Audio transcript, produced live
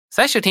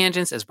SciShow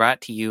Tangents is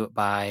brought to you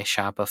by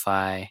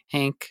Shopify.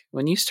 Hank,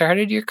 when you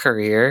started your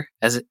career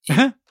as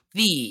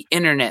the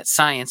internet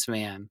science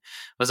man,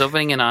 was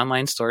opening an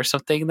online store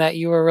something that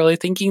you were really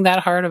thinking that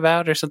hard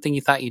about, or something you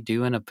thought you'd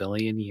do in a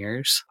billion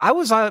years? I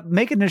was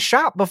making a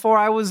shop before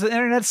I was the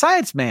internet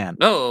science man.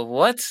 Oh,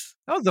 what?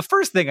 That was the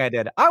first thing I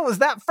did. I was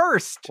that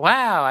first.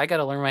 Wow, I got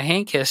to learn my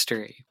Hank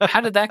history.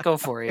 How did that go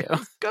for you?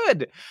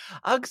 Good.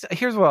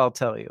 Here's what I'll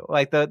tell you.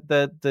 Like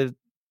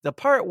the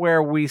part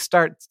where we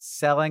start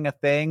selling a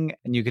thing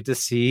and you get to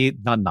see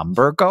the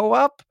number go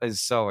up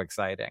is so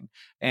exciting.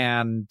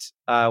 And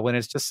when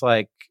it's just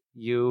like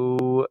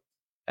you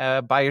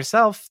by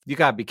yourself, you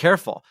got to be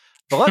careful.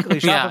 But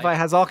luckily, Shopify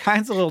has all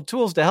kinds of little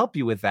tools to help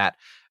you with that,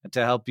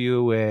 to help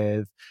you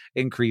with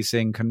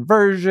increasing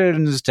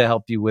conversions, to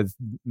help you with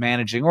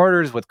managing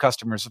orders, with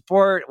customer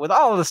support, with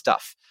all of the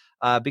stuff.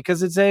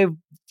 Because it's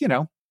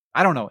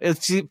I don't know. It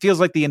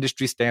feels like the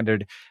industry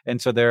standard. And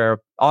so there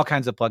are all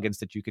kinds of plugins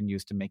that you can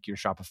use to make your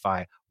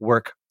Shopify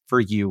work for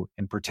you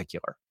in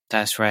particular.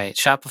 That's right.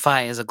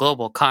 Shopify is a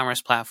global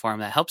commerce platform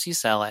that helps you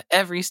sell at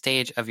every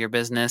stage of your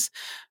business,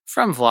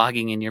 from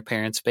vlogging in your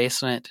parents'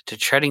 basement to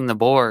treading the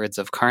boards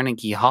of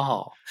Carnegie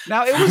Hall.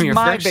 Now, it was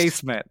my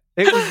basement.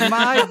 It was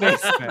my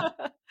basement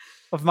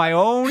of my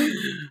own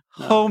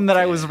home that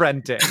I was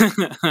renting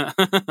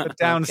the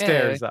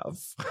downstairs of.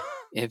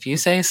 If you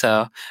say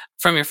so.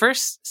 From your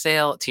first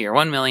sale to your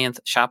 1 millionth,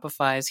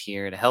 Shopify is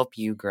here to help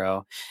you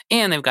grow.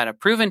 And they've got a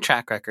proven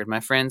track record, my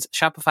friends.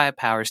 Shopify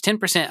powers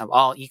 10% of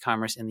all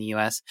e-commerce in the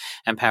U.S.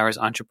 and powers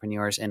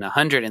entrepreneurs in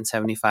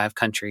 175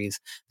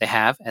 countries. They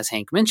have, as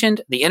Hank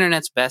mentioned, the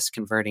internet's best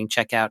converting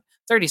checkout,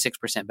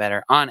 36%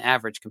 better on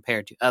average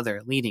compared to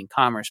other leading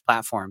commerce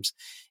platforms.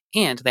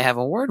 And they have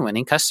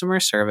award-winning customer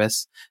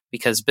service,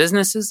 because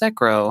businesses that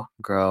grow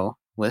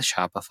with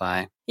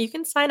Shopify. You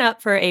can sign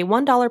up for a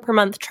 $1 per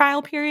month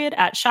trial period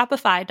at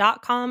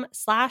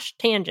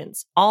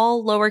shopify.com/tangents,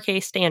 all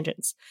lowercase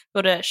tangents.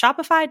 Go to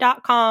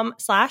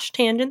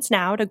shopify.com/tangents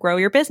now to grow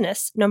your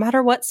business, no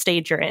matter what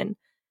stage you're in.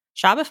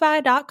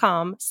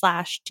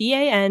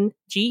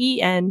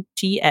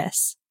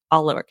 Shopify.com/TANGENTS,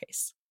 all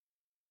lowercase.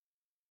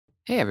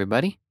 Hey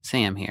everybody,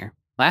 Sam here.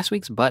 Last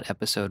week's Butt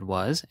episode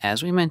was,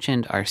 as we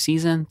mentioned, our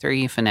Season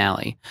 3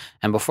 finale.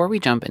 And before we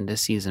jump into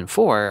Season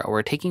 4,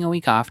 we're taking a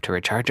week off to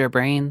recharge our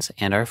brains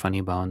and our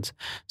funny bones.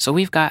 So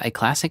we've got a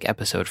classic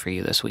episode for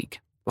you this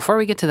week. Before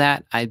we get to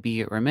that, I'd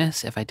be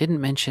remiss if I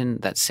didn't mention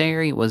that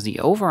Sari was the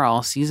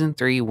overall Season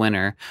 3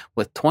 winner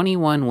with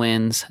 21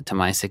 wins to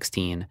my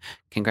 16.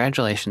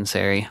 Congratulations,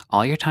 Sari.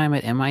 All your time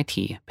at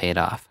MIT paid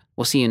off.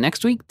 We'll see you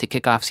next week to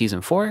kick off Season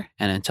 4.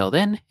 And until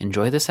then,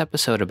 enjoy this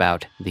episode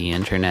about the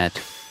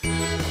internet.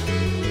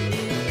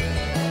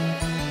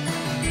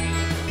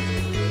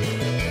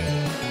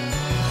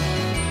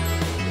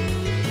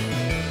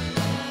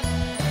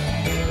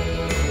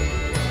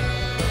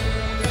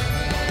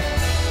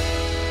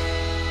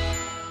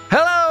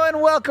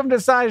 Welcome to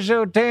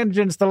SciShow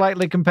Tangents, the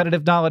lightly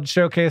competitive knowledge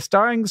showcase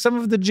starring some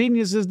of the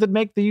geniuses that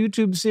make the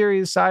YouTube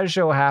series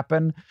SciShow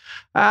happen.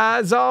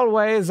 As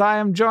always, I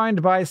am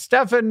joined by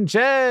Stefan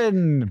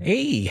Chen.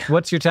 Hey.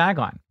 What's your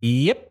tagline?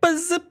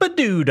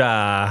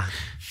 Yippa-zippa-doo-dah.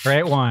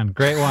 Great one.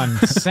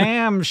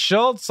 Sam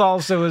Schultz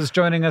also is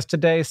joining us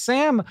today.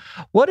 Sam,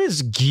 what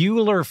is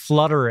gular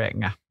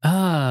fluttering?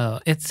 Oh,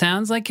 it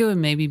sounds like it would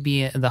maybe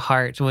be the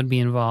heart would be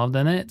involved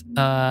in it.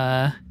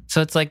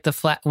 So it's like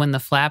when the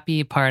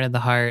flappy part of the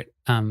heart,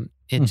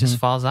 it just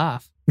falls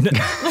off.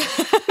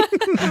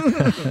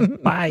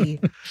 Bye.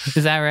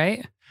 Is that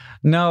right?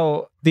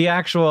 No, the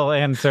actual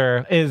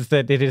answer is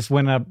that it is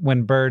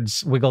when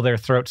birds wiggle their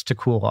throats to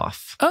cool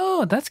off.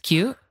 Oh, that's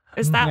cute.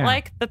 Is that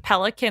like the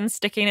pelican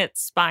sticking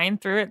its spine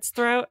through its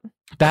throat?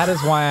 That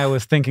is why I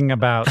was thinking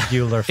about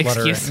gular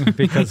fluttering,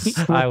 because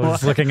I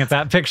was looking at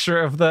that picture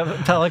of the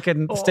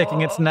pelican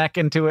sticking its neck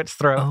into its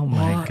throat. Oh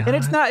my God. And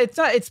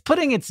it's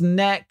putting its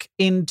neck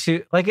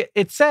into, like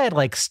it said,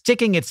 like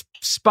sticking its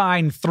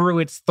spine through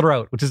its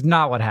throat, which is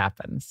not what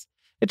happens.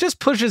 It just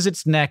pushes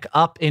its neck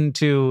up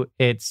into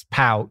its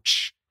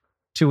pouch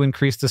to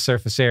increase the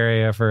surface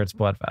area for its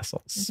blood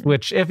vessels,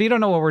 which, if you don't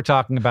know what we're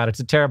talking about, it's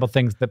a terrible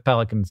thing that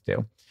pelicans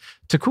do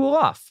to cool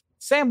off.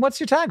 Sam,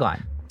 what's your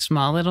tagline?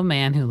 Small little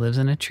man who lives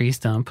in a tree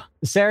stump.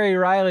 Sari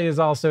Riley is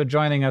also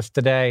joining us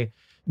today.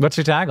 What's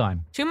your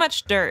tagline? Too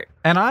much dirt.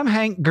 And I'm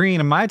Hank Green,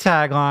 and my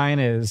tagline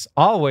is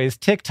always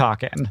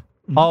TikToking.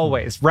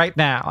 Always, right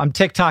now. I'm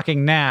TikToking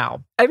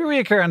now. Every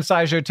week here on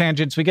SciShow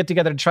Tangents, we get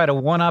together to try to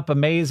one-up,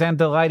 amaze, and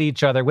delight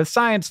each other with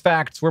science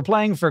facts. We're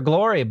playing for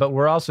glory, but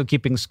we're also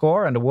keeping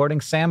score and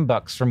awarding Sam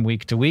Bucks from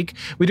week to week.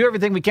 We do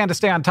everything we can to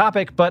stay on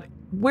topic, but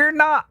we're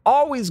not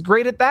always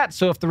great at that.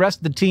 So if the rest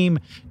of the team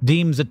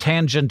deems a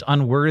tangent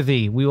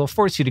unworthy, we will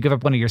force you to give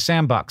up one of your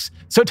Sam Bucks.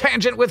 So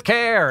tangent with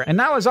care. And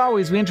now, as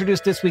always, we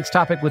introduce this week's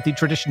topic with the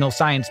traditional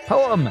science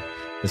poem.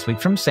 This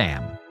week from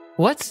Sam.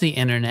 What's the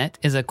internet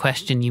is a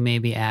question you may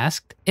be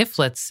asked if,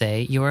 let's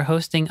say, you are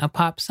hosting a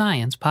pop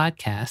science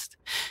podcast.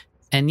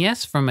 And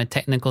yes, from a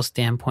technical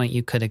standpoint,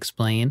 you could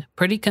explain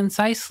pretty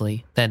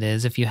concisely, that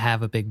is, if you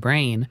have a big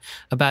brain,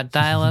 about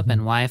dial-up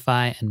and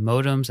Wi-Fi and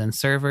modems and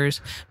servers,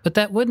 but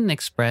that wouldn't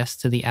express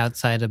to the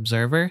outside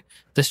observer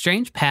the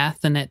strange path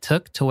the net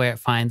took to where it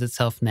finds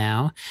itself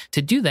now.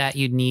 To do that,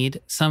 you'd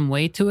need some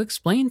way to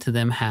explain to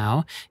them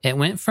how it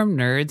went from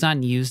nerds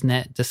on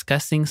Usenet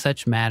discussing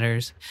such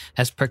matters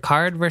as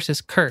Picard versus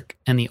Kirk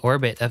and the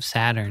orbit of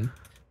Saturn,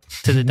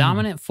 to the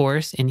dominant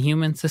force in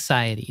human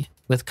society,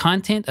 with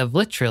content of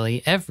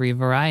literally every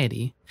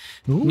variety.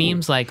 Ooh.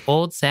 Memes like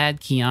old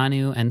sad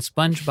Keanu and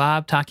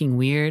SpongeBob talking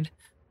weird,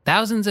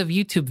 thousands of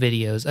YouTube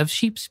videos of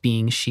sheeps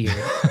being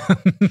sheared.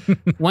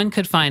 One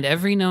could find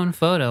every known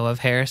photo of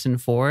Harrison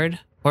Ford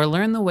or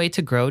learn the way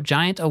to grow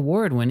giant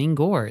award-winning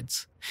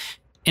gourds.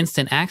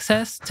 Instant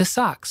access to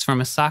socks from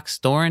a sock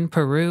store in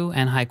Peru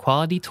and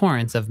high-quality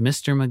torrents of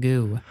Mr.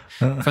 Magoo.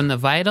 From the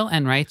vital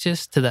and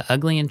righteous to the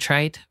ugly and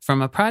trite,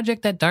 from a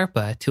project at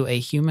DARPA to a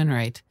human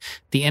right.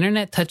 The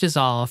internet touches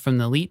all, from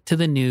the elite to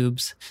the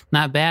noobs.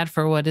 Not bad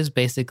for what is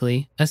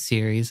basically a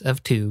series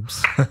of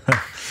tubes.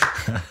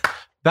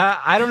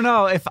 That I don't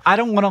know if I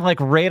don't want to like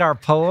rate our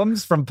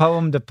poems from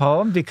poem to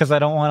poem because I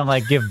don't want to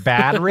like give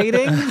bad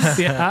ratings.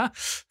 Yeah.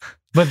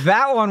 But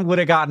that one would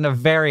have gotten a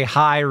very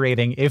high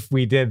rating if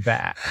we did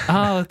that.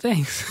 Oh,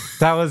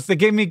 thanks. It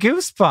gave me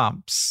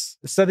goosebumps.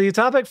 So the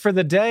topic for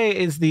the day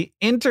is the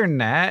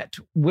internet,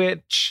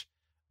 which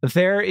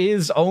there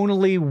is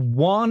only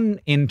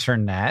one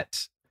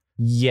internet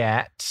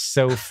yet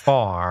so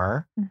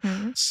far.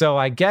 So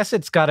I guess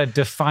it's got a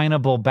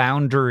definable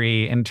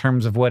boundary in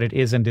terms of what it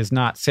is and is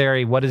not.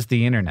 Sari, what is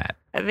the internet?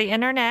 The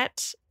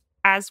internet,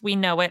 as we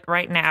know it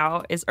right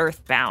now, is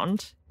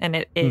earthbound, and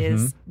it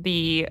is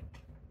the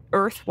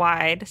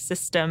Earth-wide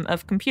system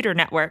of computer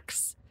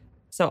networks.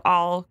 So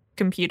all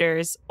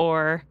computers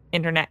or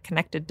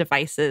internet-connected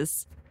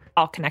devices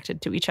all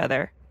connected to each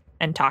other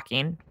and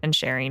talking and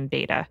sharing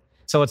data.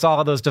 So it's all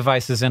of those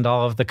devices and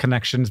all of the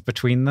connections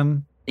between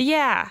them?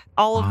 Yeah,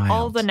 all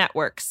Wild. the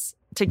networks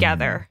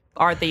together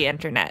are the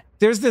internet.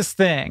 There's this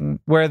thing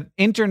where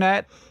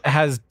internet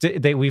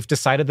we've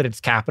decided that it's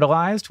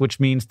capitalized, which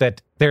means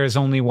that there is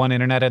only one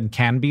internet and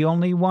can be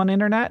only one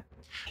internet.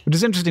 Which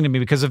is interesting to me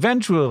because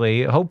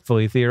eventually,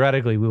 hopefully,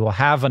 theoretically, we will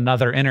have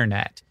another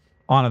internet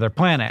on other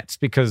planets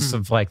because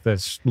of like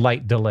this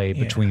light delay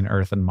between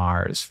Earth and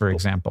Mars, for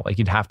example. Like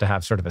you'd have to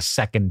have sort of a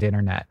second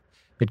internet.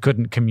 It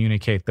couldn't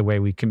communicate the way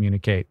we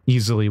communicate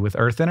easily with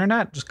Earth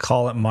internet. Just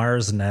call it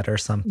MarsNet or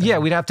something. Yeah,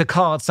 we'd have to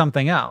call it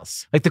something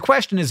else. Like the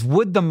question is,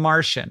 would the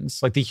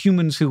Martians, like the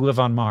humans who live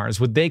on Mars,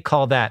 would they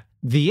call that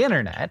the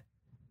internet?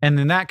 And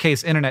in that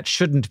case, internet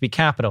shouldn't be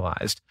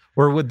capitalized.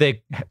 Or would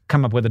they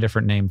come up with a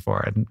different name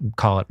for it and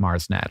call it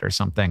MarsNet or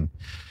something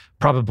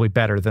probably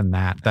better than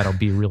that? That'll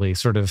be really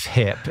sort of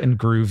hip and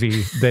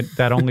groovy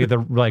that only the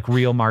like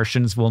real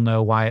Martians will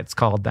know why it's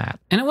called that.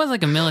 And it was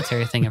like a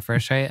military thing at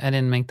first, right? I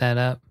didn't make that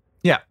up.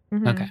 Yeah.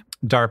 Okay.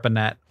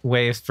 DARPANET,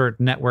 ways for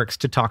networks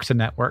to talk to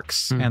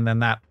networks. And then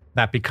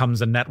that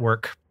becomes a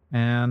network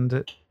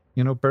and,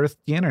 birthed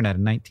the internet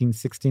in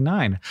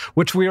 1969,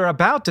 which we are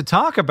about to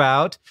talk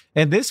about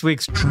in this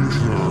week's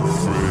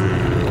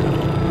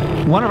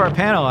One of our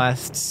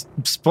panelists,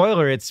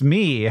 spoiler, it's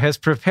me, has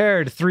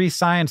prepared 3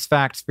 science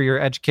facts for your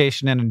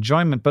education and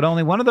enjoyment, but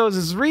only one of those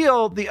is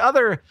real. The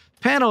other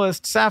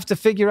panelists have to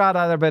figure out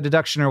either by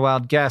deduction or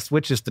wild guess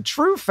which is the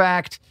true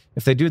fact.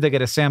 If they do, they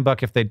get a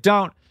Sambuck. If they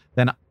don't,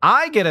 then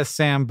I get a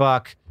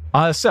Sambuck.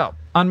 So,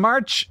 on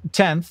March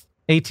 10th,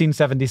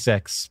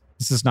 1876,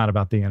 this is not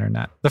about the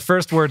internet. The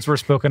first words were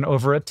spoken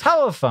over a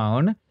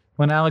telephone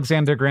when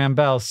Alexander Graham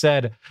Bell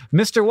said,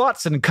 "Mr.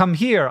 Watson, come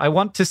here. I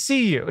want to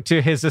see you,"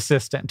 to his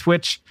assistant,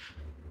 which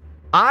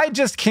I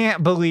just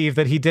can't believe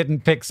that he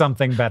didn't pick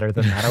something better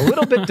than that. A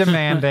little bit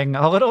demanding,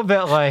 a little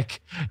bit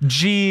like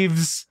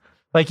Jeeves.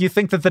 Like you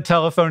think that the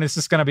telephone is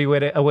just going to be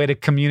a way to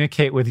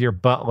communicate with your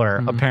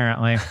butler,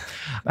 apparently.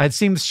 It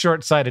seems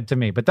short-sighted to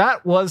me. But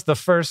that was the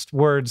first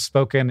word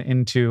spoken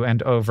into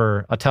and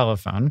over a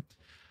telephone.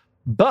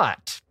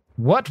 But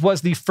what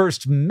was the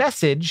first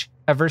message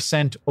ever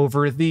sent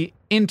over the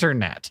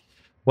internet?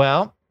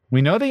 Well,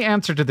 we know the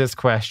answer to this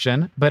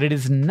question, but it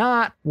is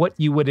not what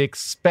you would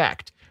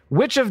expect.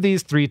 Which of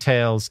these 3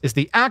 tales is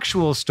the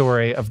actual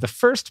story of the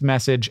first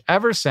message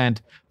ever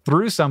sent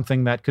through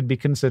something that could be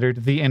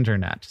considered the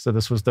internet? So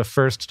this was the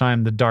first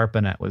time the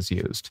DARPANET was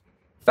used.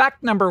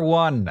 Fact number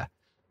 1.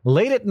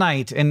 Late at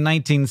night in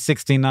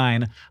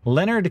 1969,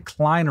 Leonard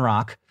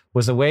Kleinrock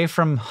was away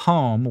from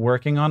home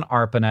working on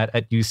ARPANET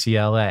at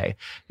UCLA.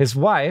 His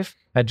wife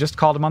had just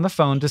called him on the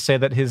phone to say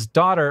that his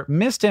daughter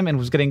missed him and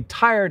was getting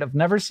tired of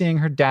never seeing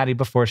her daddy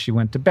before she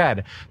went to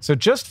bed. So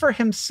just for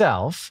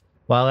himself,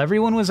 while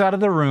everyone was out of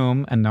the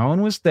room and no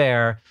one was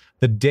there,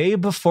 the day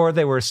before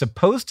they were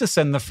supposed to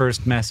send the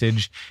first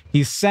message,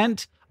 he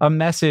sent a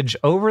message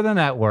over the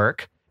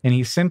network and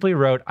he simply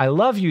wrote, "I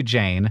love you,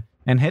 Jane,"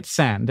 and hit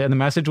send. And the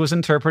message was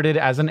interpreted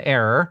as an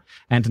error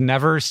and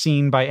never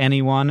seen by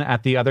anyone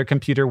at the other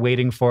computer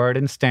waiting for it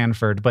in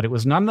Stanford. But it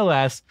was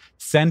nonetheless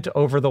sent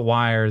over the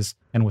wires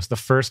and was the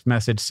first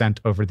message sent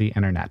over the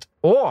internet.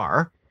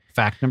 Or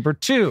fact number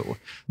 2,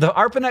 the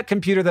ARPANET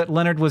computer that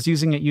Leonard was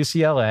using at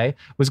UCLA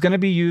was going to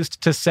be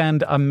used to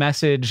send a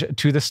message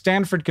to the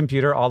Stanford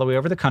computer all the way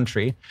over the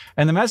country.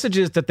 And the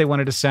messages that they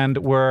wanted to send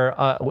were,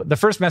 the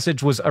first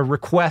message was a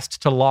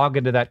request to log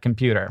into that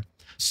computer.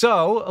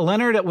 So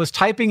Leonard was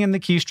typing in the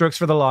keystrokes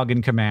for the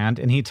login command,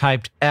 and he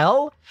typed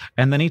L,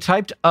 and then he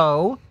typed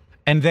O,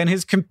 and then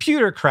his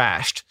computer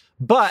crashed.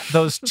 But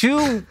those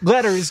 2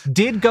 letters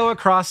did go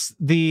across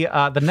the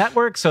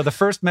network. So the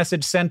first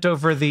message sent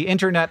over the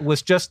internet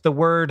was just the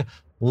word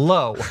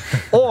low.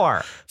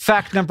 Or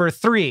fact number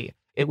 3,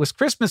 it was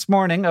Christmas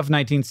morning of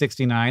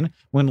 1969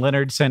 when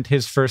Leonard sent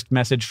his first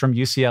message from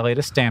UCLA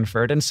to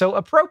Stanford. And so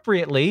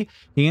appropriately,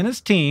 he and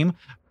his team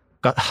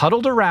got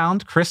huddled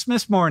around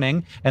Christmas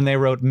morning, and they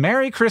wrote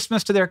Merry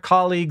Christmas to their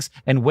colleagues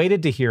and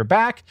waited to hear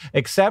back,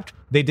 except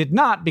they did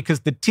not,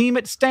 because the team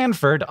at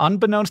Stanford,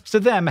 unbeknownst to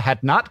them,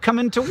 had not come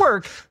into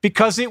work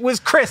because it was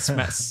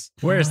Christmas.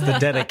 Where's the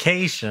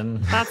dedication?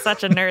 That's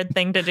such a nerd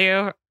thing to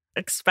do.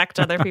 Expect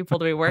other people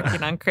to be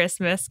working on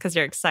Christmas because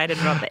you're excited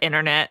about the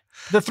internet.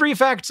 The 3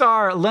 facts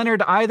are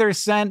Leonard either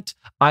sent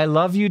I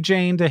love you,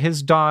 Jane, to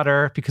his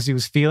daughter because he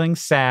was feeling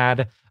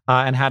sad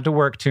and had to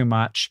work too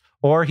much,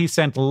 or he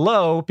sent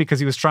low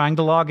because he was trying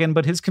to log in,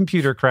 but his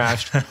computer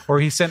crashed, or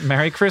he sent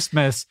Merry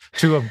Christmas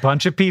to a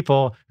bunch of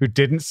people who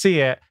didn't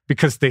see it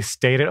because they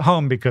stayed at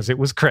home because it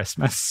was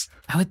Christmas.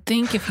 I would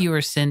think if you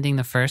were sending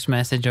the first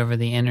message over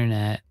the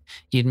internet,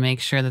 you'd make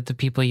sure that the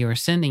people you were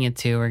sending it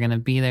to were going to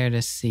be there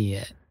to see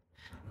it.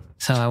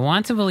 So I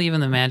want to believe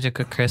in the magic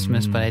of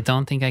Christmas, but I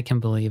don't think I can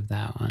believe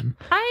that one.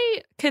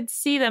 I could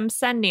see them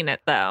sending it,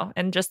 though,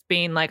 and just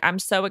being like, I'm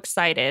so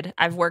excited.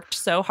 I've worked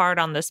so hard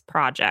on this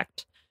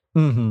project,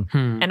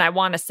 and I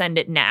want to send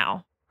it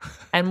now.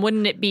 And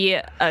wouldn't it be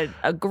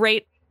a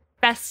great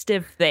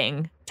festive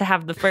thing to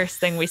have the first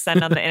thing we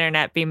send on the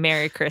internet be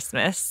Merry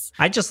Christmas?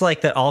 I just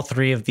like that all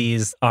 3 of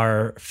these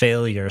are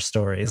failure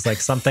stories. Like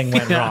something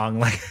went wrong.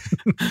 Like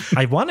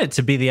I want it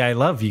to be the I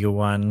love you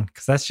one,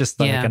 because that's just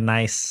like a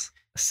nice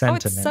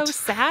sentiment. Oh, it's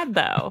so sad,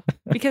 though,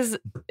 because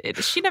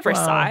she never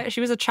saw it.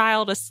 She was a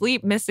child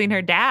asleep, missing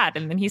her dad,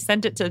 and then he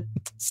sent it to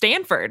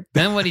Stanford.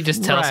 Then would he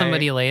just tell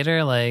somebody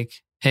later, like,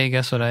 hey,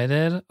 guess what I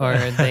did? Or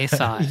they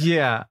saw it?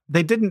 Yeah,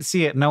 they didn't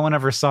see it. No one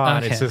ever saw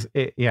it. It's just,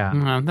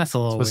 that's a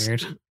little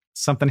weird.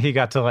 Something he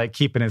got to like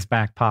keep in his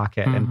back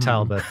pocket and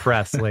tell the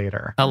press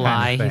later. A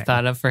lie he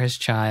thought of for his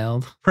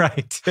child.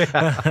 Right.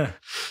 Yeah.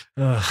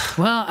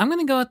 Well, I'm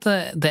going to go with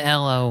the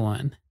LO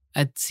one.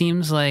 It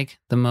seems like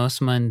the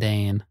most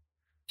mundane.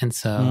 And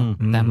so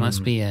that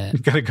must be it. You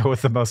got to go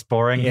with the most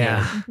boring.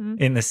 Yeah.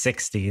 In the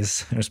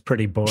 60s, it was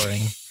pretty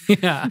boring.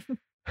 Yeah.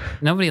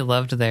 Nobody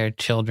loved their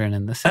children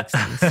in the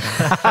 60s. So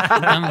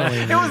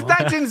it was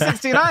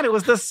 1969. It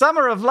was the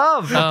summer of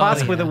love.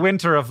 Possibly the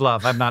winter of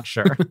love. I'm not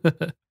sure.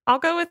 I'll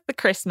go with the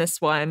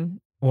Christmas one.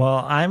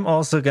 Well, I'm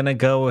also going to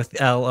go with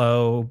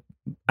LO.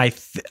 I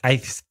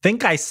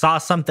think I saw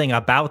something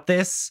about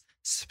this,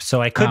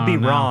 so I could be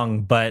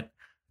wrong, but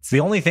it's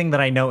the only thing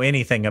that I know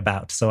anything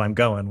about, so I'm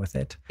going with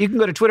it. You can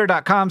go to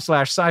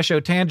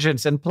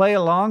twitter.com/SciShowTangents and play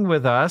along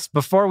with us.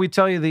 Before we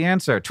tell you the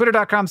answer,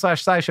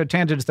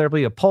 twitter.com/SciShowTangents, there'll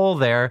be a poll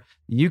there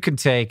you can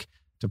take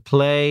to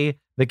play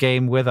the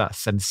game with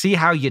us and see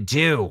how you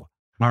do.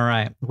 All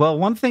right. Well,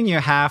 one thing you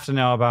have to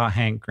know about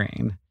Hank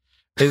Green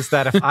is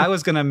that if I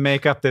was going to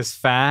make up this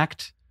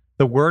fact,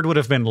 the word would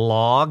have been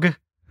log,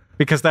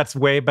 because that's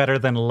way better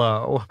than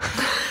low.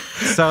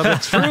 So the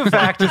true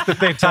fact is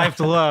that they typed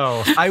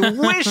low. I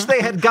wish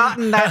they had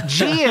gotten that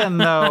G in,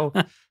 though,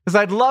 because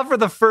I'd love for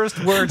the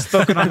first word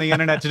spoken on the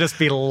internet to just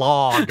be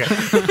log.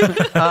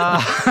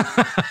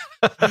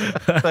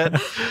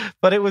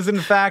 But it was,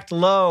 in fact,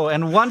 low.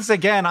 And once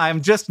again,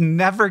 I'm just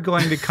never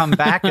going to come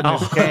back in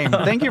this game.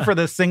 Thank you for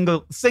the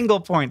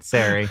single point,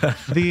 Sari.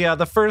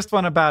 The first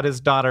one about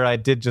his daughter, I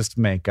did just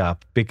make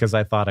up because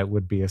I thought it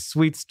would be a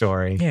sweet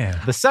story. Yeah.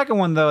 The second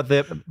one, though,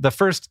 the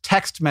first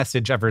text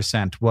message ever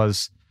sent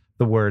was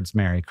the words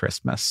Merry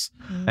Christmas,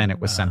 and it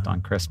was sent on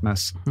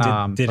Christmas.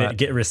 Did it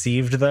get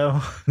received, though?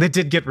 It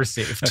did get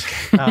received.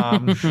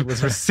 Okay. It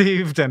was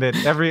received, and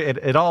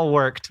it all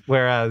worked,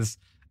 whereas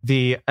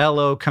the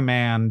LO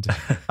command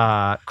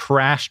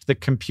crashed the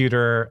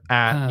computer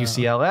at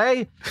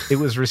UCLA. It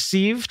was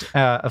received.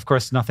 Of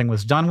course, nothing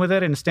was done with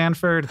it in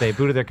Stanford. They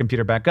booted their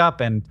computer back up,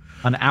 and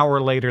an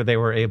hour later, they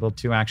were able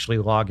to actually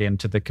log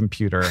into the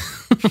computer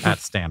at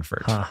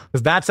Stanford.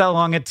 Because that's how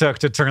long it took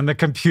to turn the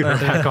computer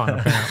back on,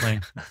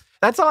 apparently.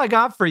 That's all I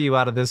got for you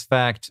out of this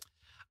fact.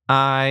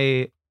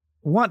 I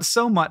want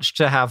so much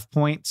to have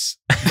points,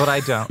 but I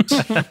don't.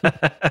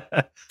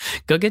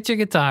 Go get your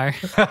guitar.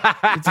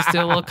 Just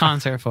do a little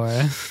concert for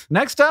us.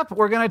 Next up,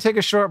 we're going to take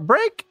a short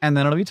break, and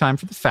then it'll be time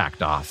for the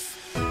fact off.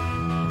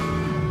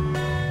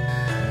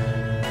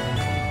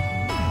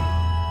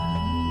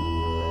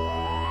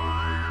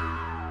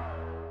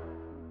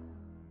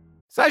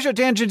 SciShow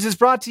Tangents is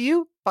brought to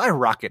you by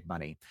Rocket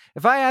Money.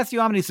 If I asked you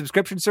how many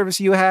subscription services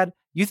you had,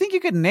 you think you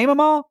could name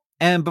them all?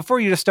 And before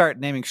you just start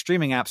naming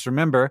streaming apps,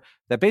 remember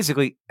that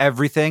basically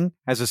everything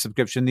has a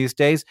subscription these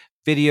days.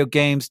 Video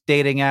games,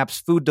 dating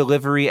apps, food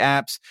delivery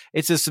apps.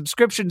 It's a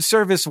subscription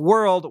service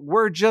world.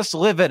 We're just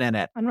living in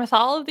it. And with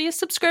all of these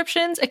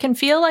subscriptions, it can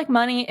feel like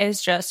money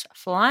is just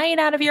flying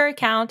out of your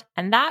account,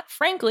 and that,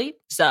 frankly,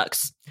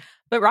 sucks.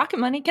 But Rocket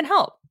Money can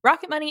help.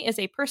 Rocket Money is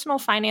a personal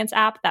finance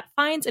app that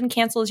finds and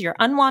cancels your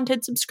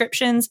unwanted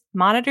subscriptions,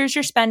 monitors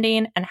your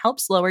spending, and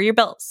helps lower your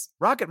bills.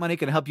 Rocket Money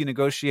can help you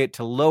negotiate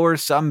to lower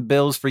some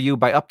bills for you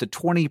by up to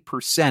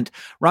 20%.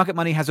 Rocket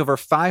Money has over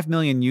 5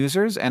 million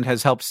users and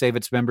has helped save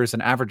its members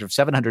an average of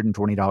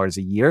 $720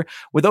 a year,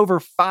 with over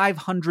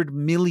 500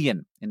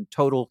 million in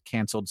total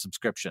canceled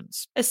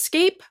subscriptions.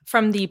 Escape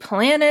from the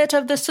planet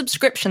of the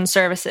subscription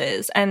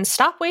services and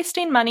stop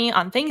wasting money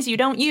on things you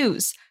don't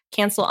use.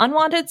 Cancel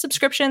unwanted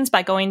subscriptions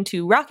by going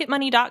to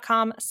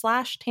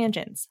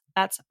rocketmoney.com/tangents.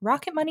 That's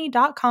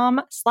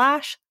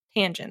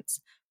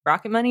rocketmoney.com/tangents.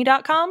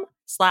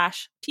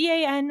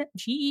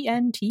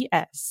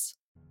 rocketmoney.com/tangents.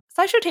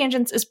 SciShow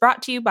Tangents is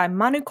brought to you by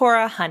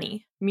Manukora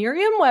honey.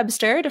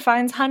 Merriam-Webster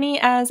defines honey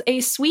as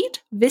a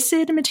sweet,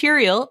 viscid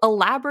material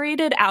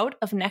elaborated out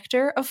of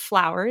nectar of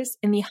flowers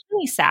in the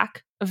honey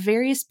sac of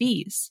various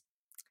bees.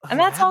 And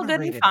that's all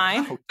good and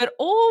fine, but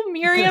old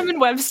Merriam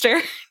and Webster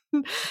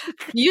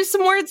used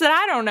some words that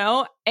I don't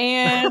know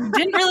and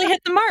didn't really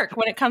hit the mark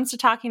when it comes to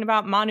talking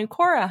about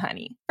Manukora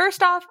honey.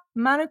 First off,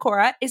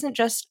 Manukora isn't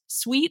just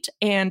sweet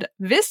and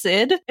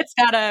viscid. It's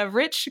got a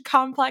rich,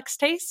 complex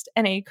taste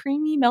and a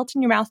creamy,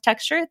 melt-in-your-mouth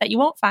texture that you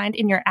won't find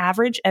in your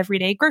average,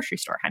 everyday grocery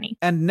store honey.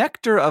 And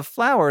nectar of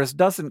flowers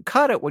doesn't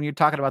cut it when you're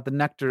talking about the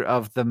nectar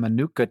of the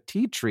Manuka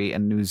tea tree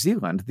in New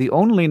Zealand, the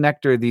only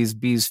nectar these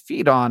bees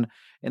feed on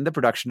in the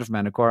production of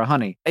Manukora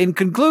honey. In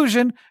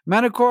conclusion,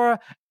 Manukora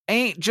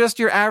ain't just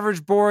your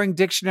average boring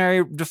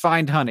dictionary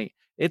defined honey.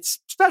 It's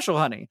special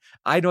honey.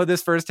 I know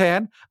this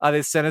firsthand.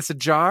 They sent us a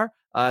jar,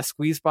 a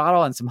squeeze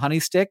bottle, and some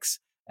honey sticks,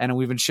 and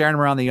we've been sharing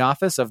them around the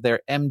office of their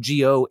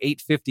MGO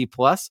 850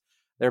 Plus,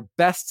 their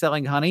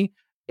best-selling honey.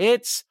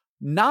 It's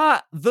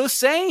not the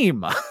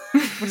same.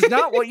 It's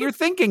not what you're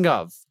thinking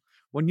of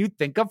when you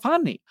think of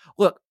honey.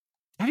 Look,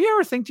 have you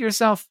ever think to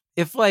yourself,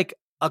 if like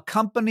a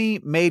company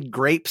made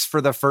grapes for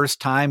the first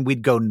time,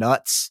 we'd go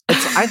nuts?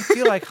 I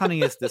feel like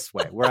honey is this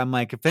way, where I'm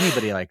like, if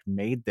anybody like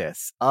made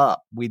this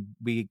up, we'd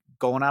be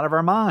going out of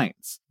our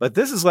minds. But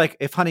this is like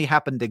if honey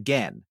happened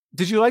again.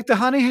 Did you like the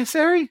honey,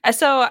 Sari?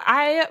 So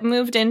I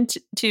moved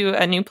into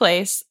a new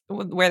place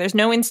where there's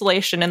no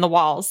insulation in the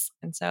walls.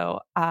 And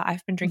so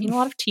I've been drinking a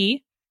lot of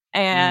tea.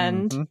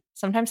 And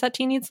sometimes that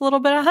tea needs a little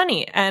bit of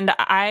honey. And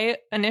I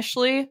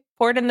initially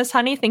poured in this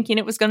honey thinking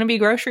it was going to be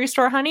grocery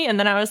store honey. And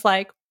then I was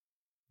like,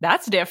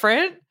 that's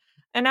different.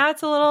 And now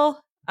it's a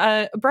little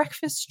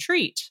breakfast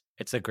treat.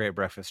 It's a great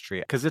breakfast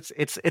treat because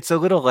it's a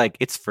little like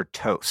it's for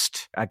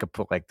toast. I could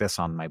put like this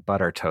on my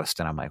butter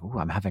toast and I'm like, ooh,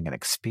 I'm having an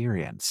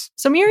experience.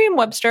 So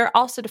Merriam-Webster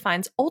also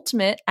defines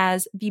ultimate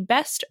as the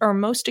best or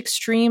most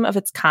extreme of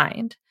its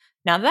kind.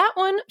 Now that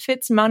one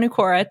fits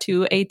Manukora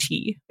to a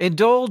T.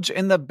 Indulge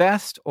in the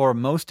best or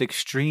most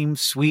extreme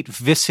sweet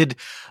viscid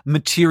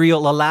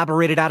material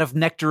elaborated out of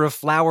nectar of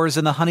flowers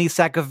in the honey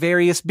sac of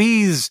various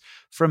bees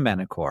from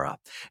Manukora.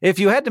 If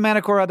you head to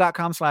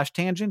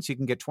manukora.com/tangents, you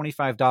can get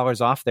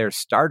 $25 off their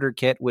starter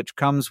kit, which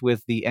comes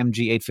with the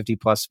MG 850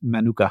 Plus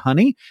Manuka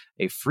honey,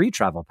 a free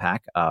travel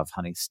pack of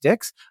honey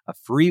sticks, a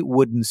free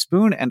wooden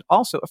spoon, and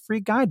also a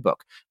free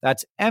guidebook.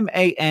 That's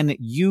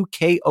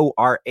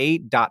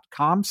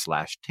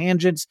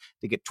manukora.com/tangents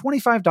to get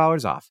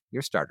 $25 off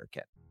your starter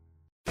kit.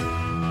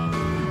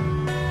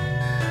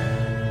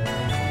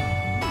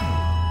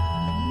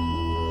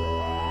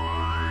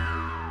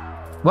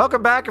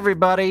 Welcome back,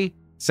 everybody.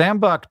 Sam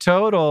Buck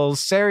totals.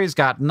 Sari's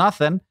got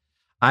nothing.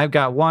 I've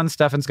got 1.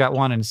 Stefan's got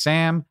 1, and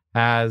Sam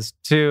has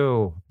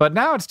 2. But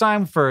now it's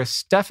time for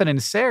Stefan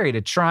and Sari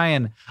to try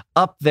and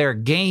up their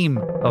game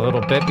a little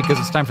bit because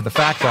it's time for the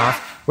Fact Off,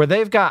 where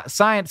they've got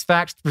science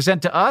facts to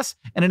present to us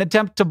in an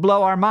attempt to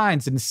blow our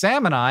minds. And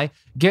Sam and I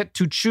get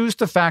to choose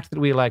the fact that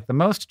we like the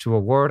most to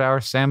award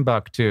our Sam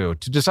Buck to.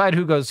 To decide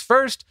who goes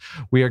first,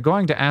 we are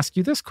going to ask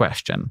you this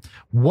question.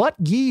 What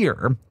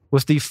year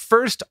was the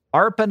first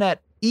ARPANET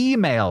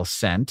email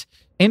sent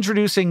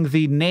introducing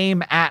the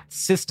name at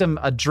system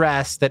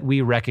address that we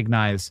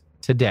recognize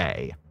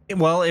today?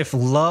 Well, if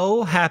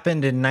low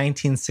happened in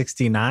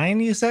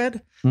 1969, you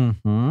said?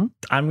 Mm-hmm.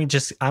 I'm going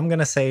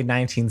to say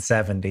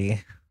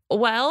 1970.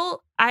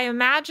 Well, I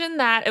imagine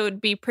that it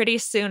would be pretty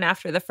soon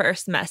after the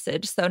first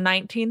message, so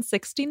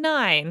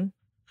 1969.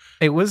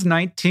 It was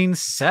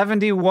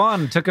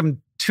 1971. Took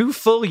him 2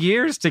 full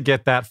years to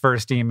get that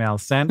first email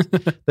sent.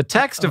 The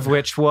text of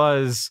which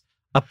was,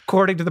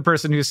 according to the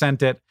person who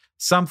sent it,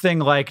 something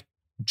like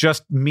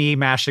just me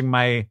mashing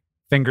my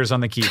fingers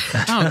on the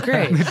keyboard. Oh,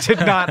 great. It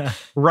did not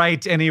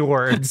write any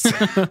words.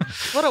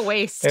 What a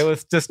waste. It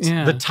was just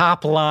the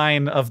top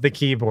line of the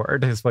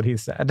keyboard is what he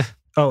said.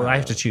 Oh, I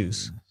have to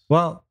choose.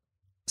 Well,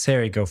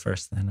 Sari, go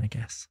first then, I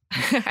guess.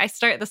 I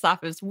start this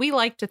off as I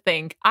like to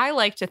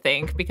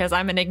think, because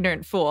I'm an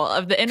ignorant fool,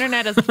 of the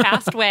internet as a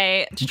fast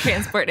way to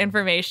transport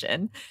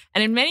information.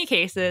 And in many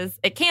cases,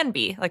 it can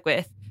be, like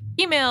with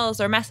emails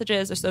or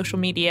messages or social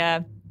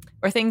media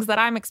or things that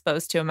I'm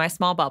exposed to in my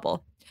small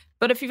bubble.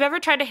 But if you've ever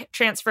tried to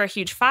transfer a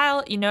huge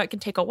file, you know it can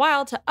take a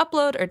while to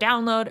upload or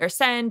download or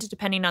send,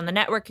 depending on the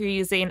network you're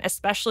using,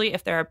 especially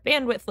if there are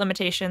bandwidth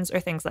limitations or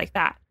things like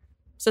that.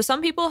 So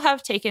some people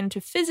have taken to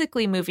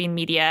physically moving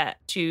media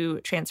to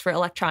transfer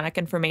electronic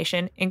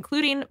information,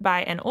 including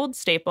by an old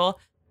staple,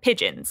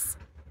 pigeons.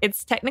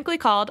 It's technically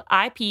called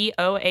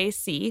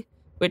IPOAC,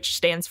 which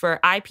stands for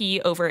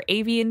IP over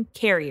Avian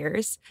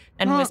Carriers,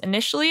 and was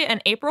initially an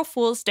April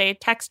Fool's Day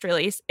text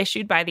release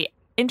issued by the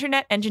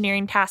Internet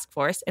Engineering Task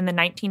Force in the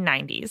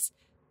 1990s.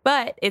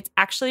 But it's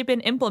actually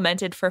been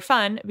implemented for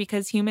fun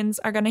because humans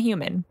are gonna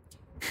human.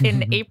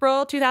 In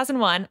April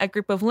 2001, a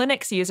group of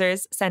Linux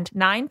users sent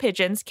 9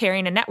 pigeons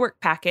carrying a network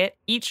packet,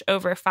 each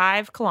over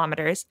 5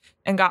 kilometers,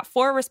 and got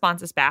 4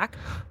 responses back.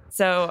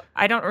 So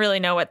I don't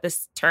really know what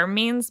this term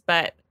means,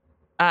 but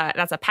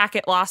that's a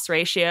packet loss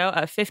ratio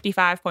of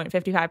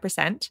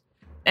 55.55%.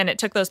 And it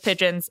took those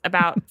pigeons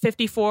about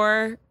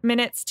 54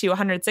 minutes to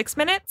 106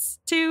 minutes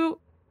to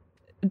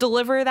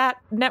deliver that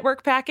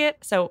network packet.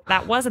 So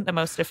that wasn't the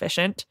most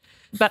efficient.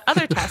 But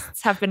other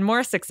tests have been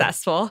more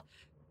successful.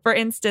 For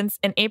instance,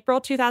 in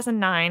April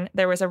 2009,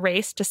 there was a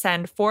race to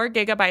send 4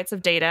 gigabytes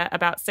of data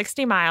about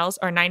 60 miles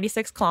or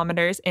 96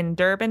 kilometers in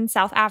Durban,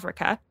 South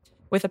Africa,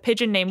 with a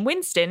pigeon named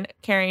Winston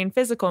carrying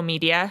physical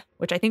media,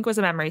 which I think was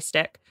a memory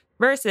stick,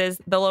 versus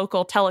the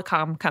local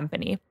telecom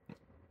company.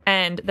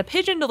 And the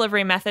pigeon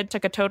delivery method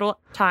took a total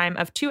time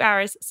of 2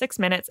 hours, 6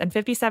 minutes, and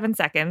 57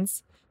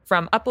 seconds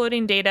from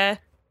uploading data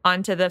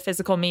onto the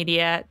physical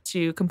media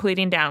to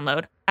completing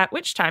download, at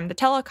which time the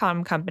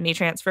telecom company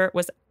transfer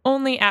was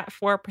only at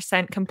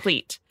 4%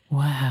 complete.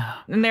 Wow.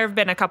 And there have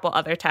been a couple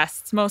other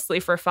tests, mostly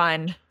for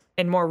fun,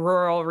 in more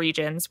rural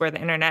regions where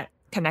the internet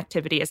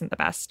connectivity isn't the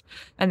best.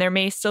 And there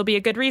may still be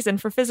a good reason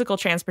for physical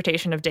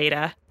transportation of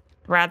data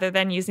rather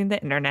than using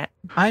the internet.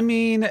 I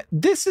mean,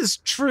 this is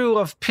true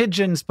of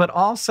pigeons, but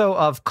also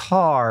of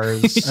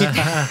cars.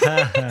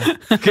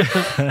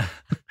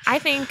 I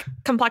think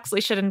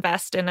Complexly should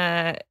invest in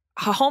a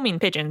homing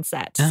pigeon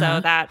set so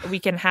that we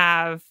can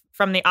have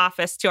from the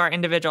office to our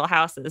individual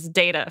houses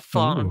data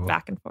flown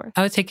back and forth.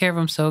 I would take care of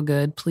them so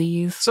good,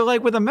 please. So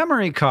like with a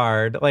memory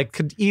card, like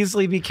could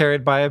easily be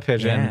carried by a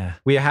pigeon. Yeah.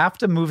 We have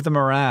to move them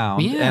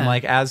around. Yeah. And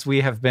like as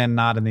we have been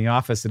not in the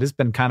office, it has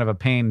been kind of a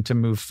pain to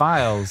move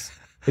files.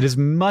 It is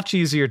much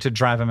easier to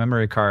drive a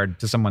memory card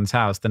to someone's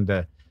house than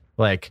to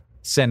like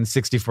send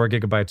 64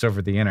 gigabytes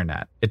over the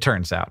internet. It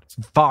turns out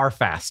it's far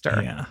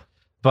faster. Yeah.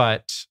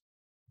 But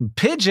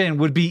pigeon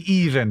would be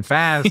even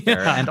faster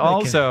and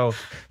also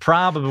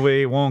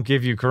probably won't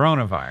give you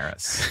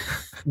coronavirus.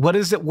 What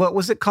is it? What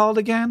was it called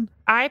again?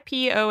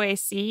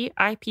 IPOAC,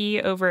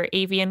 IP over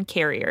Avian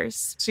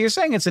Carriers. So you're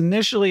saying it's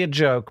initially a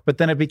joke, but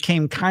then it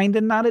became kind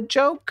of not a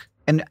joke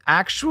and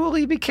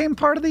actually became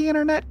part of the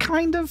internet,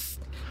 kind of?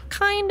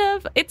 Kind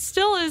of. It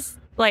still is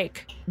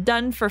like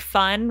done for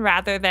fun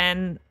rather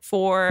than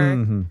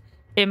for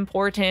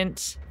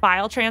important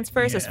file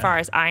transfers. As far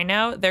as I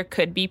know, there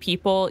could be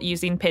people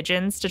using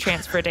pigeons to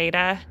transfer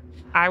data.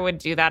 I would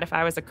do that if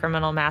I was a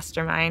criminal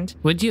mastermind.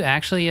 Would you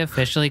actually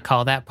officially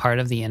call that part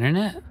of the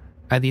internet?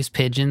 Are these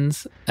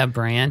pigeons a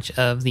branch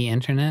of the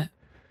internet?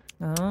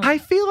 I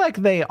feel like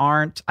they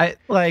aren't. I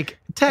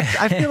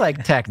feel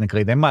like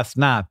technically they must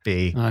not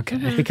be.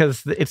 Okay.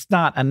 Because it's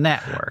not a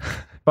network,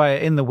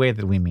 but in the way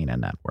that we mean a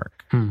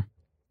network.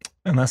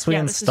 Unless we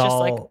this is just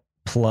install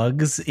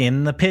plugs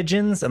in the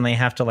pigeons and they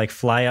have to like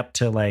fly up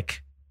to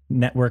like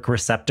network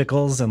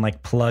receptacles and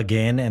like plug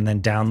in and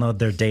then download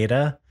their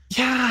data.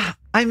 Yeah.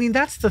 I mean,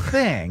 that's the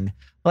thing.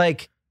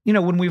 Like, you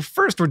know, when we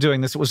first were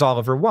doing this, it was all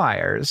over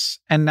wires,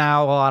 and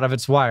now a lot of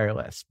it's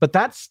wireless. But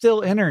that's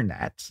still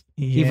internet,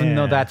 even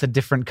though that's a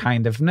different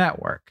kind of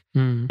network.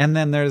 And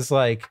then there's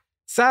like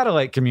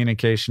satellite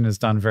communication is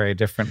done very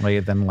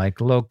differently than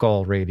like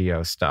local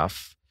radio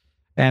stuff.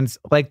 And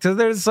like, so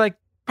there's like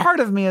part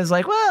of me is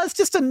like, well, it's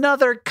just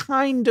another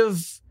kind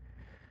of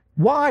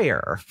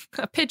wire.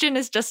 A pigeon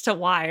is just a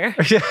wire.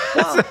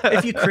 Well,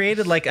 if you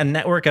created like a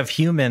network of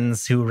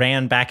humans who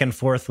ran back and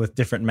forth with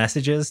different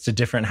messages to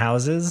different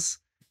houses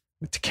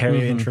to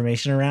carry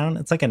information around,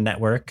 it's like a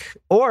network.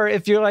 Or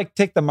if you're like,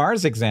 take the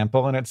Mars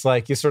example, and it's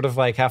like you sort of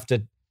like have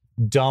to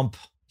dump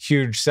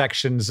huge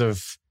sections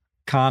of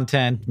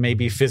content,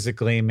 maybe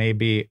physically,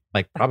 maybe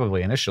like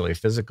probably initially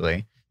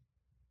physically.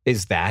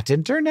 Is that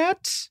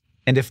internet?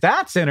 And if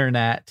that's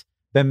internet,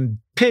 then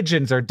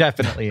pigeons are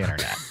definitely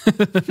internet.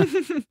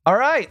 All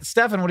right,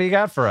 Stefan, what do you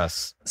got for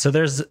us? So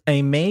there's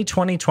a May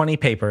 2020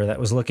 paper that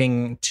was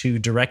looking to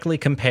directly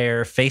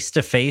compare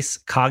face-to-face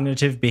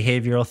cognitive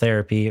behavioral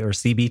therapy, or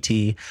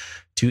CBT,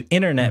 to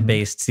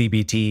internet-based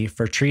CBT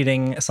for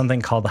treating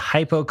something called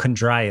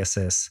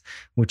hypochondriasis,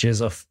 which is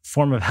a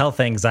form of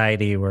health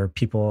anxiety where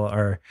people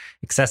are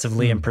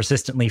excessively and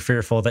persistently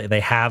fearful that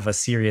they have a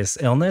serious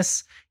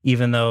illness,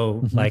 even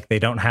though like they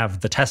don't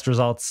have the test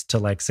results to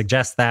like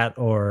suggest that,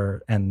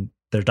 and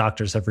their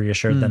doctors have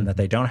reassured them that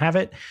they don't have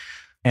it.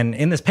 And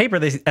in this paper,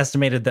 they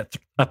estimated that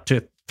up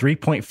to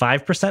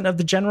 3.5% of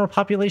the general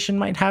population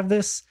might have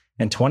this,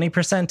 and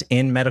 20%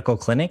 in medical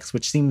clinics,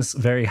 which seems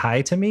very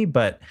high to me.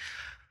 But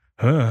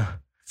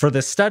for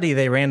this study,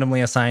 they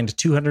randomly assigned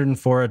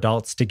 204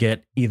 adults to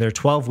get either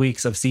 12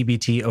 weeks of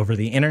CBT over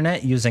the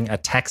internet using a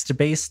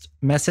text-based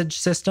message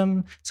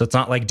system. So it's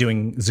not like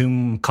doing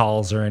Zoom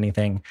calls or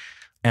anything.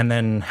 And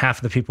then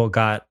half the people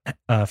got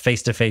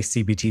face-to-face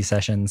CBT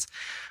sessions.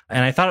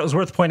 And I thought it was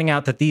worth pointing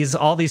out that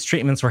all these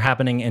treatments were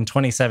happening in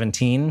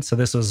 2017. So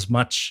this was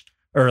much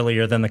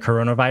earlier than the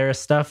coronavirus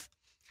stuff.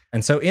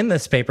 And so in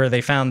this paper,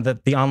 they found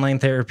that the online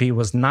therapy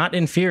was not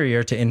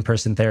inferior to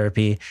in-person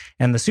therapy.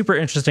 And the super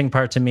interesting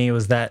part to me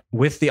was that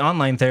with the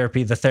online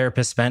therapy, the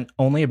therapist spent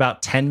only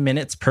about 10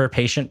 minutes per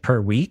patient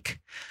per week,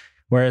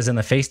 whereas in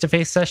the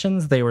face-to-face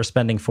sessions, they were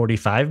spending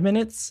 45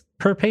 minutes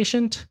per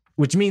patient,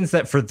 which means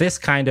that for this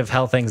kind of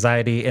health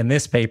anxiety in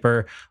this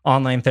paper,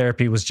 online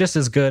therapy was just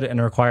as good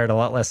and required a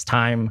lot less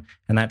time.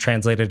 And that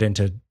translated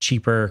into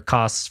cheaper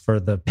costs for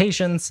the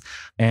patients.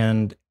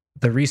 And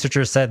the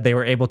researchers said they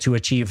were able to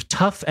achieve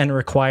tough and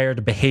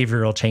required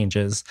behavioral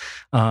changes.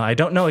 I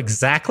don't know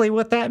exactly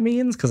what that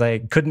means because I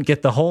couldn't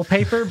get the whole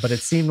paper, but it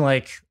seemed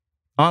like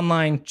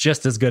online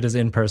just as good as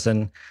in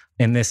person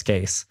in this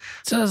case.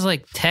 So it was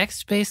like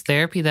text-based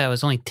therapy that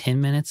was only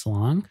 10 minutes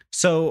long?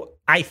 So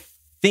I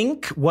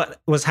think what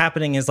was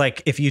happening is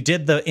like if you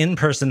did the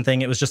in-person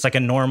thing, it was just like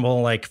a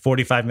normal like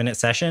 45-minute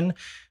session.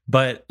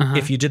 But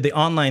if you did the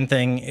online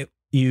thing,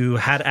 you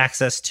had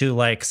access to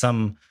like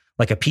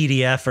a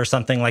PDF or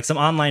something, like some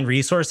online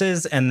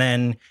resources, and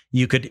then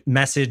you could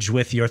message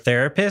with your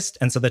therapist.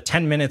 And so the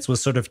 10 minutes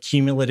was sort of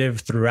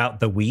cumulative throughout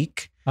the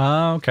week.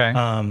 Oh, okay.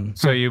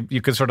 So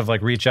you could sort of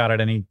like reach out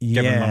at any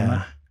given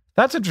moment.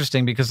 That's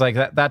interesting because like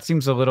that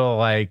seems a little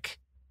like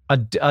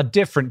a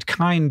different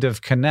kind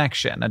of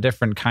connection, a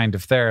different kind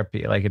of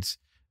therapy. Like it's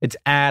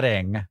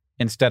adding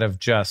instead of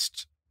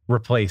just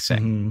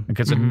replacing.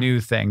 Because a new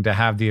thing to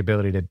have the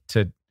ability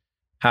to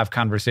have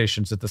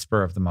conversations at the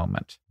spur of the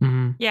moment.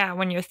 Yeah,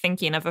 when you're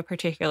thinking of a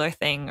particular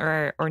thing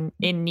or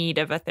in need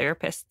of a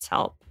therapist's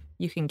help,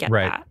 you can get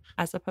that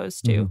as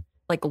opposed to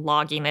like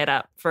logging it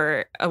up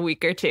for a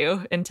week or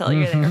two until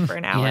you're there for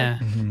an hour.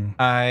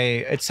 Yeah.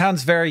 It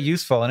sounds very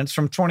useful, and it's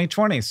from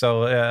 2020,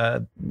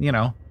 so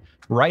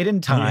right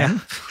in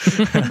time.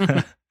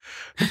 Yeah.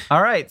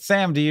 All right,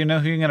 Sam, do you know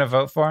who you're going to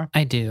vote for?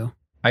 I do.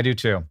 I do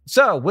too.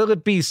 So, will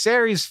it be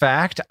Ceres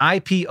Fact,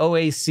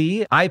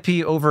 IPOAC,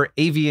 IP over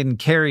avian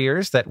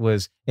carriers, that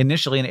was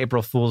initially an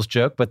April Fool's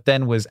joke, but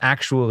then was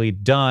actually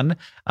done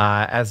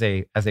as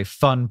a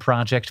fun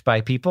project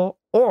by people?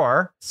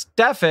 Or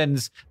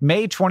Stefan's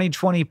May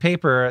 2020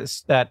 paper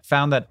that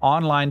found that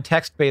online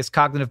text-based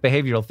cognitive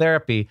behavioral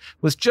therapy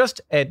was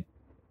just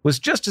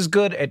as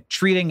good at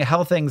treating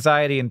health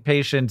anxiety in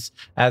patients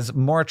as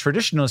more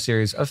traditional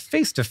series of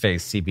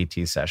face-to-face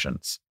CBT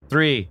sessions?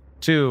 3,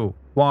 2,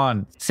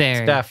 1.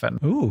 Sarah. Stefan.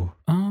 Ooh.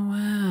 Oh,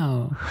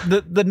 wow.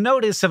 The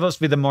note is supposed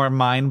to be the more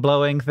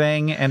mind-blowing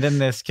thing, and in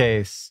this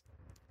case,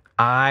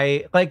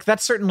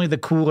 that's certainly the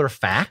cooler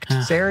fact.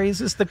 Ceres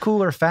is the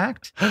cooler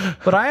fact,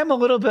 but I am a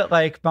little bit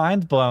like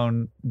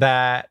mind-blown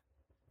that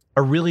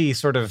a really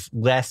sort of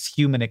less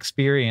human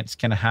experience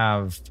can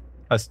have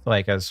a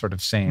sort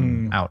of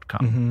same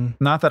outcome.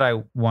 Not that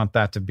I want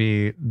that to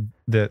be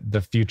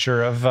the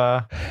future of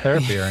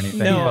therapy or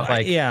anything,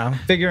 but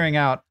figuring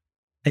out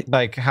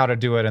like how to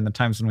do it and the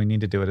times when we need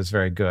to do it is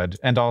very good.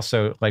 And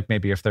also like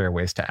maybe if there are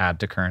ways to add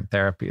to current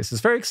therapies is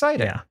very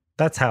exciting. Yeah.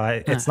 That's how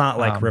it's not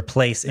like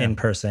replace in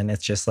person.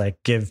 It's just like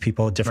give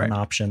people different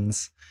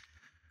options.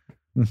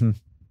 I'm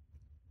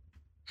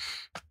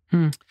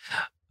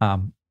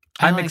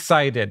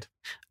excited.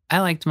 I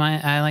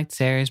liked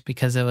Ceres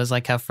because it was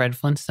like how Fred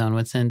Flintstone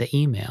would send an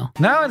email.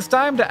 Now it's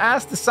time to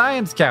Ask the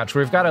Science Couch.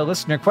 We've got a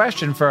listener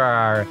question for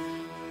our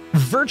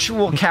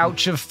virtual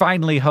couch of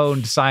finely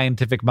honed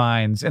scientific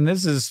minds. And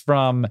this is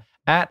from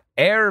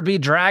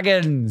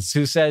 @AirbyDragons,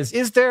 who says,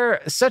 is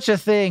there such a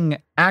thing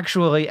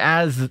actually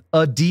as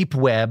a deep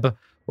web?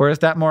 Or is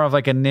that more of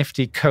like a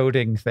nifty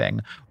coding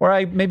thing?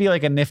 Or maybe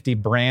like a nifty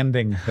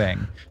branding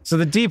thing? So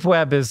the deep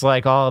web is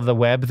like all of the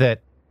web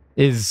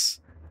it's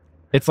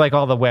like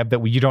all the web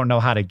that you don't know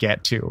how to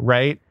get to,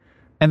 right?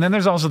 And then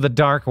there's also the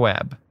dark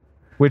web,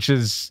 which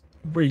is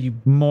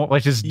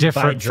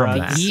different from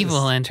that. The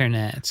evil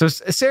internet. So,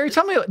 Sari,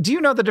 tell me, do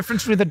you know the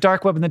difference between the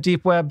dark web and the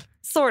deep web?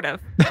 Sort of.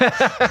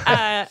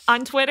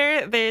 On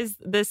Twitter, there's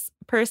this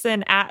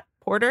person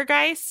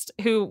 @Portergeist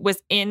who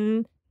was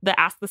in the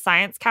Ask the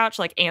Science Couch,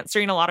 like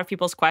answering a lot of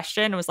people's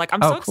question, and was like,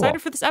 I'm so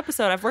excited for this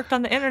episode. I've worked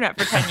on the internet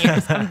for 10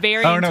 years. I'm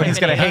very no, he's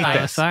going to hate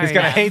this. He's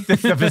going to hate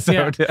this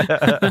episode.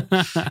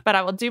 But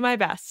I will do my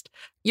best.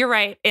 You're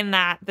right in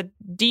that the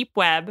deep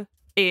web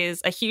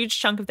is a huge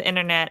chunk of the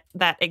internet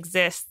that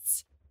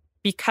exists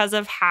because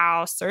of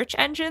how search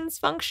engines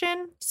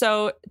function.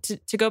 So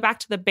to go back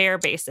to the bare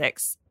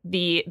basics,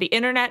 the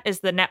internet is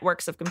the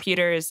networks of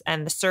computers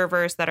and the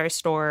servers that are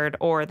stored,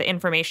 or the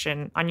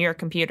information on your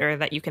computer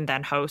that you can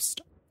then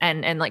host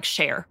and like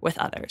share with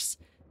others.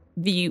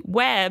 The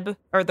web,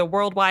 or the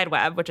World Wide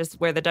Web, which is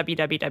where the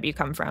www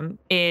come from,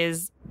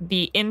 is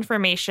the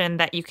information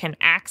that you can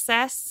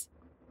access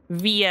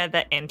via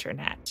the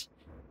internet.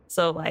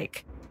 So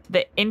like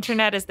the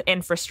internet is the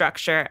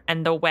infrastructure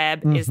and the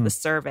web is the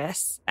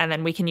service. And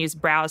then we can use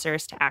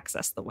browsers to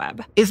access the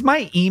web. Is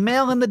my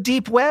email in the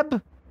deep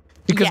web?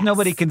 Because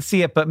nobody can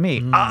see it but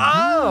me. Oh,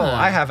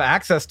 I have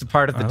access to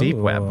part of the deep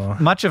web.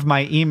 Much of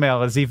my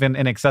email is even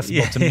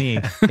inaccessible to me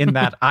in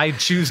that I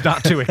choose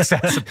not to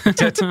access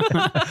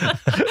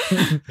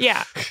it.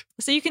 Yeah.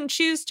 So you can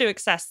choose to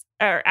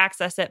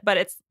access it, but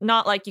it's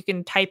not like you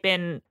can type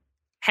in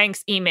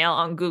Hank's email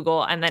on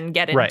Google and then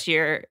get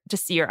into to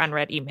see your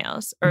unread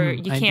emails. Or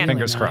you can't.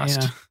 Fingers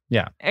crossed.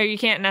 Yeah. Or you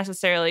can't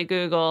necessarily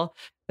Google,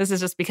 this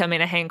is just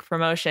becoming a Hank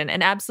promotion,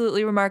 an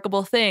absolutely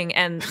remarkable thing.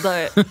 And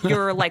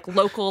your like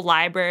local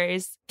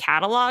library's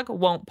catalog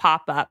won't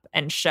pop up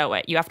and show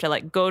it. You have to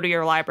like go to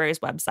your library's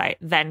website,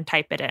 then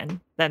type it in,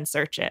 then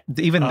search it.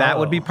 Even that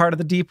would be part of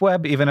the deep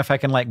web, even if I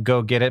can like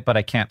go get it, but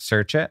I can't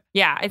search it.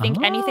 Yeah, I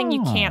think anything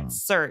you can't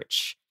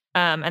search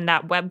and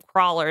that web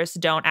crawlers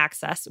don't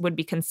access would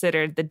be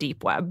considered the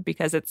deep web,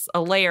 because it's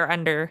a layer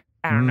under,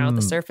 I don't know,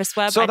 the surface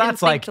web. So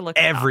that's like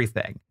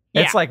everything.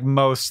 It's like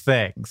most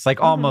things,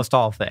 like almost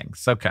all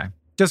things. Okay.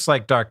 Just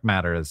like dark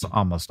matter is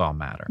almost all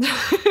matter.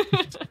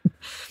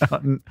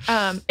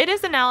 It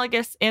is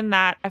analogous in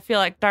that I feel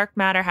like dark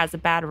matter has a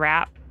bad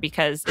rap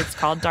because it's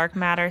called dark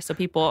matter. So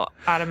people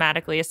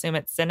automatically assume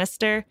it's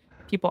sinister.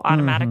 People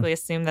automatically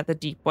assume that the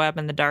deep web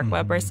and the dark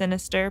web are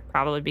sinister,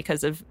 probably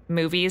because of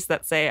movies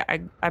that say,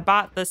 I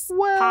bought this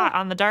pot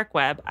on the dark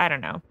web. I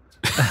don't know.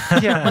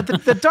 Yeah,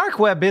 but the dark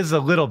web is a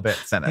little bit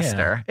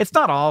sinister. Yeah. It's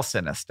not all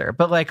sinister,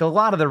 but like a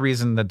lot of the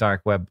reason the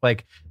dark web,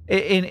 like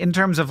in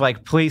terms of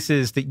like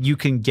places that you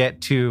can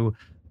get to,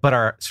 but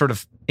are sort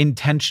of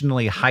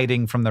intentionally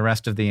hiding from the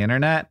rest of the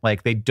internet,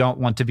 like they don't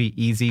want to be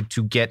easy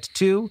to get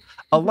to.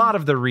 A lot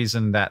of the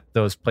reason that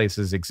those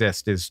places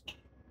exist is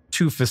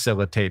to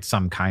facilitate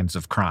some kinds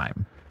of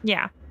crime.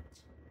 Yeah.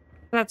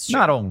 That's true.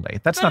 Not only.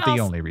 That's not the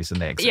only reason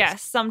they exist.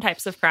 Yes, some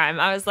types of crime.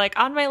 I was like,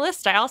 on my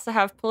list, I also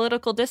have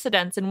political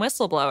dissidents and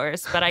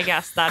whistleblowers, but I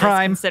guess that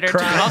is considered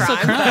crime. Also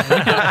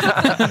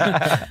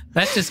crime.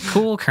 That's just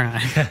cool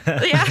crime.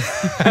 Yeah.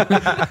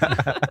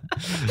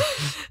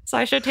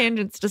 SciShow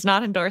Tangents does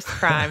not endorse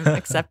crime,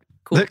 except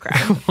cool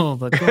crime.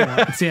 The cool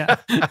ones, yeah.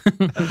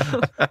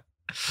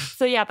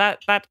 So yeah, that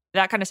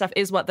kind of stuff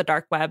is what the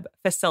dark web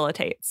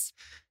facilitates.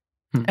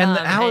 And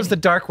how is the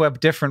dark web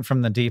different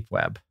from the deep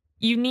web?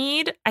 You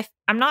need,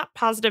 I'm not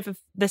positive if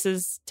this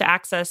is to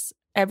access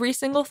every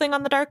single thing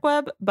on the dark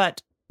web,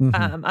 but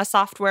a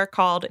software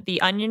called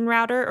the Onion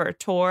Router, or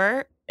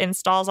Tor,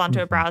 installs onto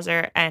a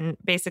browser and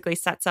basically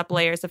sets up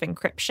layers of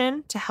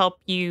encryption to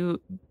help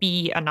you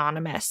be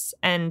anonymous.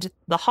 And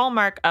the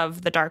hallmark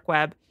of the dark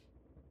web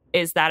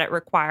is that it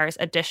requires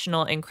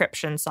additional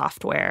encryption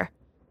software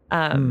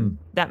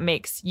that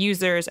makes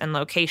users and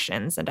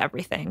locations and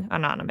everything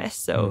anonymous.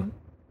 So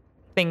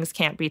things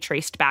can't be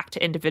traced back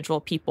to individual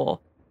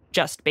people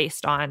just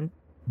based on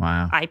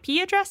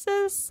IP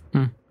addresses.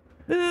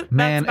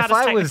 Man, that's about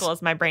as technical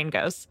as my brain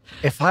goes.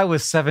 If I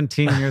was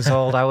 17 years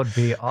old, I would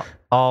be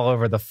all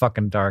over the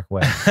fucking dark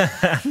web.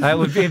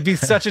 It'd be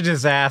such a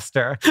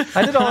disaster.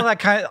 I did all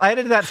that I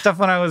did that stuff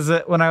when I was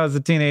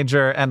a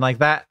teenager, and like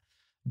that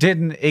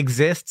didn't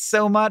exist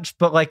so much.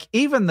 But like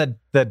even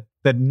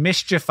the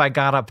mischief I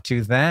got up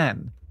to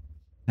then.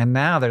 And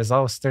now there's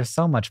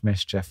so much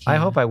mischief. Yeah. I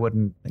hope I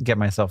wouldn't get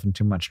myself in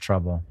too much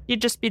trouble.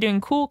 You'd just be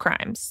doing cool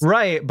crimes.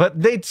 Right,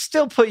 but they'd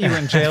still put you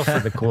in jail for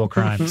the cool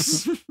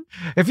crimes.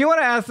 If you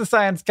want to ask the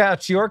Science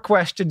Couch your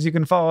questions, you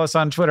can follow us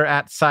on Twitter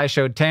at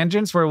SciShow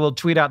Tangents, where we'll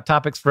tweet out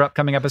topics for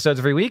upcoming episodes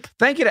every week.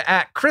 Thank you to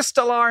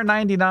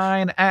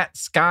 @Crystalr99,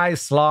 @Sky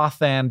Sloth,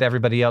 and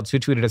everybody else who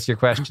tweeted us your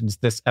questions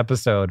this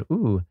episode.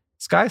 Ooh,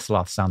 Sky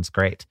Sloth sounds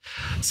great.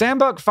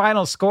 Sambuck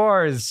final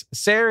scores: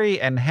 Sari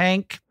and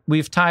Hank,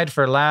 we've tied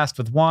for last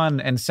with 1,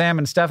 and Sam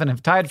and Stefan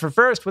have tied for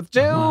first with 2.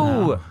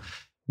 Wow.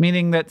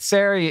 Meaning that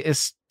Sari is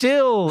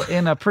still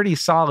in a pretty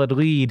solid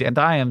lead, and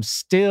I am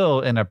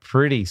still in a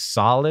pretty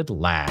solid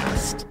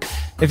last.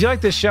 If you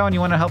like this show and you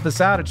want to help us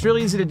out, it's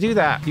really easy to do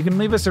that. You can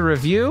leave us a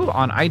review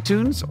on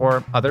iTunes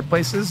or other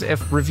places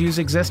if reviews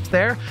exist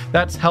there.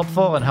 That's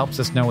helpful and helps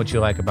us know what you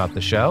like about the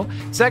show.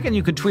 Second,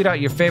 you could tweet out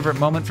your favorite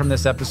moment from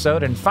this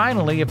episode. And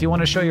finally, if you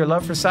want to show your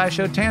love for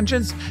SciShow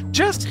Tangents,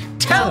 just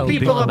tell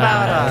people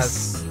about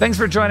us. Thanks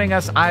for joining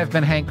us. I've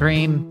been Hank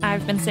Green.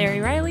 I've been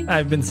Sari Riley.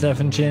 I've been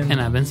Stefan Chin. And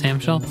I've been Sam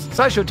Schultz.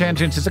 SciShow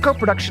Tangents is a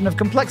co-production of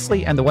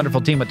Complexly and the wonderful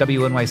team at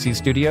WNYC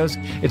Studios.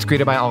 It's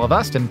created by all of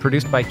us and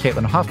produced by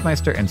Caitlin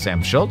Hoffmeister and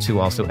Sam Schultz. Schultz, who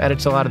also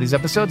edits a lot of these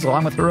episodes,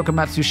 along with Haruka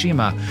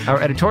Matsushima. Our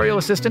editorial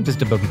assistant is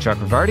Deboki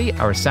Chakravarti.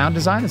 Our sound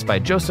design is by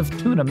Joseph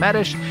Tuna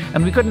Medish.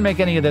 And we couldn't make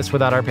any of this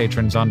without our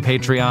patrons on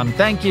Patreon.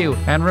 Thank you.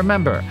 And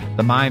remember,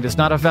 the mind is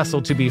not a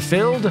vessel to be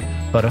filled,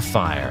 but a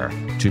fire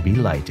to be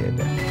lighted.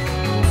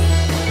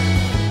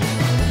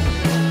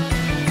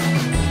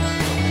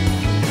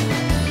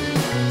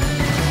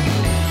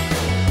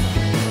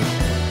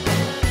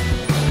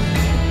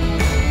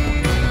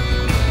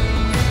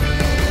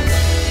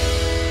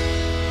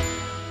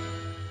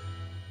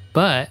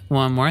 But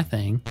one more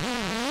thing.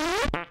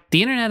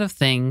 The Internet of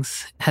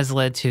Things has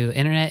led to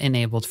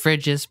internet-enabled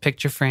fridges,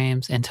 picture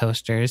frames, and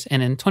toasters.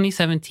 And in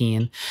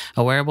 2017,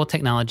 a wearable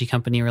technology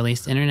company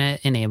released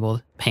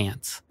internet-enabled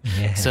pants.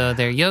 Yeah. So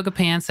they're yoga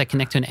pants that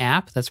connect to an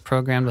app that's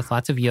programmed with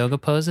lots of yoga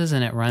poses,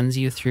 and it runs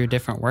you through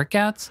different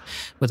workouts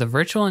with a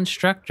virtual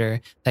instructor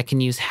that can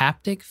use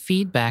haptic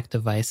feedback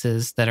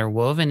devices that are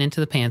woven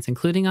into the pants,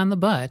 including on the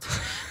butt.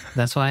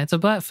 That's why it's a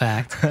butt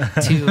fact,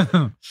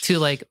 to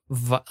like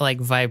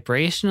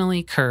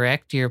vibrationally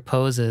correct your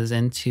poses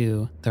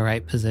into the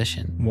right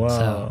position. Whoa.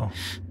 So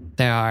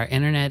there are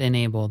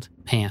internet-enabled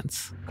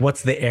pants.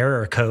 What's the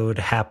error code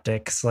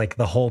haptics? Like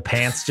the whole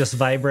pants just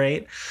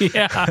vibrate?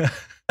 Yeah.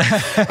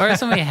 Or if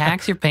somebody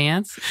hacks your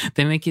pants,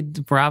 they make you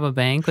rob a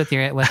bank with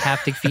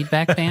haptic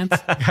feedback pants.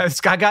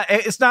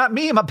 It's not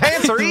me. My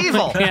pants are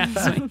evil.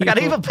 Yeah, got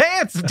evil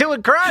pants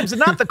doing crimes and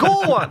not the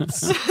cool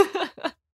ones.